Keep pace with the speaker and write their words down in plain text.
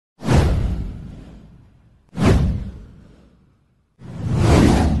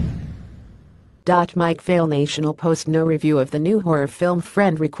Mike FailleNational Post No review of the new horror film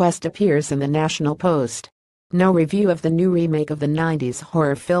Friend Request appears in the National Post. No review of the new remake of the 90s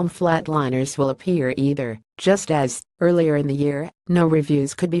horror film Flatliners will appear either, just as, earlier in the year, no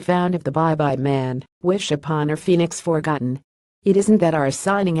reviews could be found of The Bye Bye Man, Wish Upon or Phoenix Forgotten. It isn't that our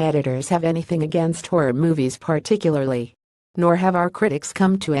assigning editors have anything against horror movies particularly. Nor have our critics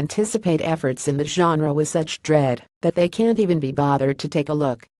come to anticipate efforts in the genre with such dread that they can't even be bothered to take a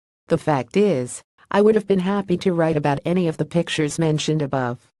look. The fact is, I would have been happy to write about any of the pictures mentioned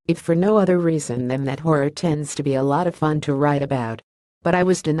above, if for no other reason than that horror tends to be a lot of fun to write about. But I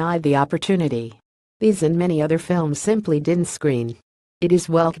was denied the opportunity. These and many other films simply didn't screen. It is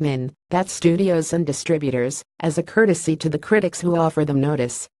welcome that studios and distributors, as a courtesy to the critics who offer them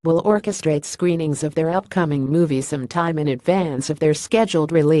notice, will orchestrate screenings of their upcoming movies some time in advance of their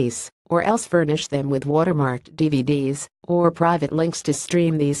scheduled release, or else furnish them with watermarked DVDs or private links to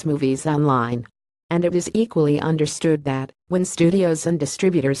stream these movies online. And it is equally understood that, when studios and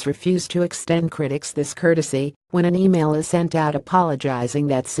distributors refuse to extend critics this courtesy, when an email is sent out apologizing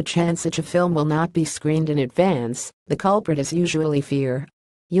that such and such a film will not be screened in advance, the culprit is usually fear.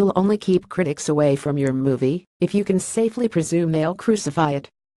 You'll only keep critics away from your movie if you can safely presume they'll crucify it.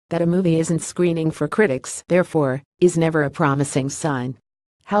 That a movie isn't screening for critics, therefore, is never a promising sign.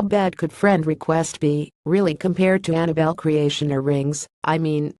 How bad could Friend Request be, really, compared to Annabelle Creation or Rings? I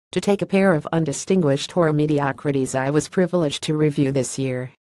mean, to take a pair of undistinguished horror mediocrities I was privileged to review this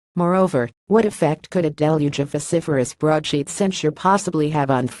year. Moreover, what effect could a deluge of vociferous broadsheet censure possibly have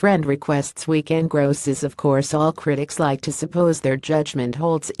on Friend Request's weekend grosses? Of course, all critics like to suppose their judgment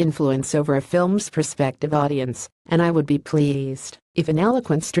holds influence over a film's prospective audience, and I would be pleased if an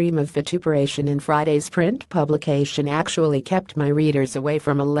eloquent stream of vituperation in Friday's print publication actually kept my readers away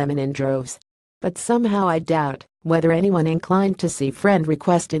from a lemon in droves. But somehow I doubt whether anyone inclined to see Friend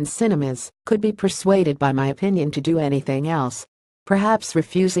Request in cinemas could be persuaded by my opinion to do anything else. Perhaps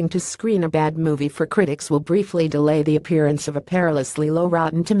refusing to screen a bad movie for critics will briefly delay the appearance of a perilously low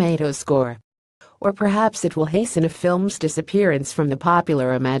Rotten Tomatoes score. Or perhaps it will hasten a film's disappearance from the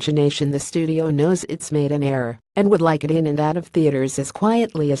popular imagination. The studio knows it's made an error and would like it in and out of theaters as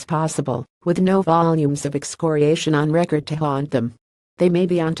quietly as possible, with no volumes of excoriation on record to haunt them. They may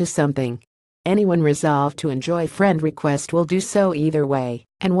be onto something. Anyone resolved to enjoy Friend Request will do so either way,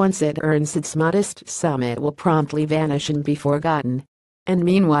 and once it earns its modest sum it will promptly vanish and be forgotten. And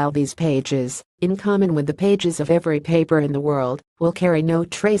meanwhile these pages, in common with the pages of every paper in the world, will carry no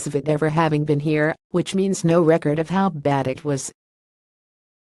trace of it ever having been here, which means no record of how bad it was.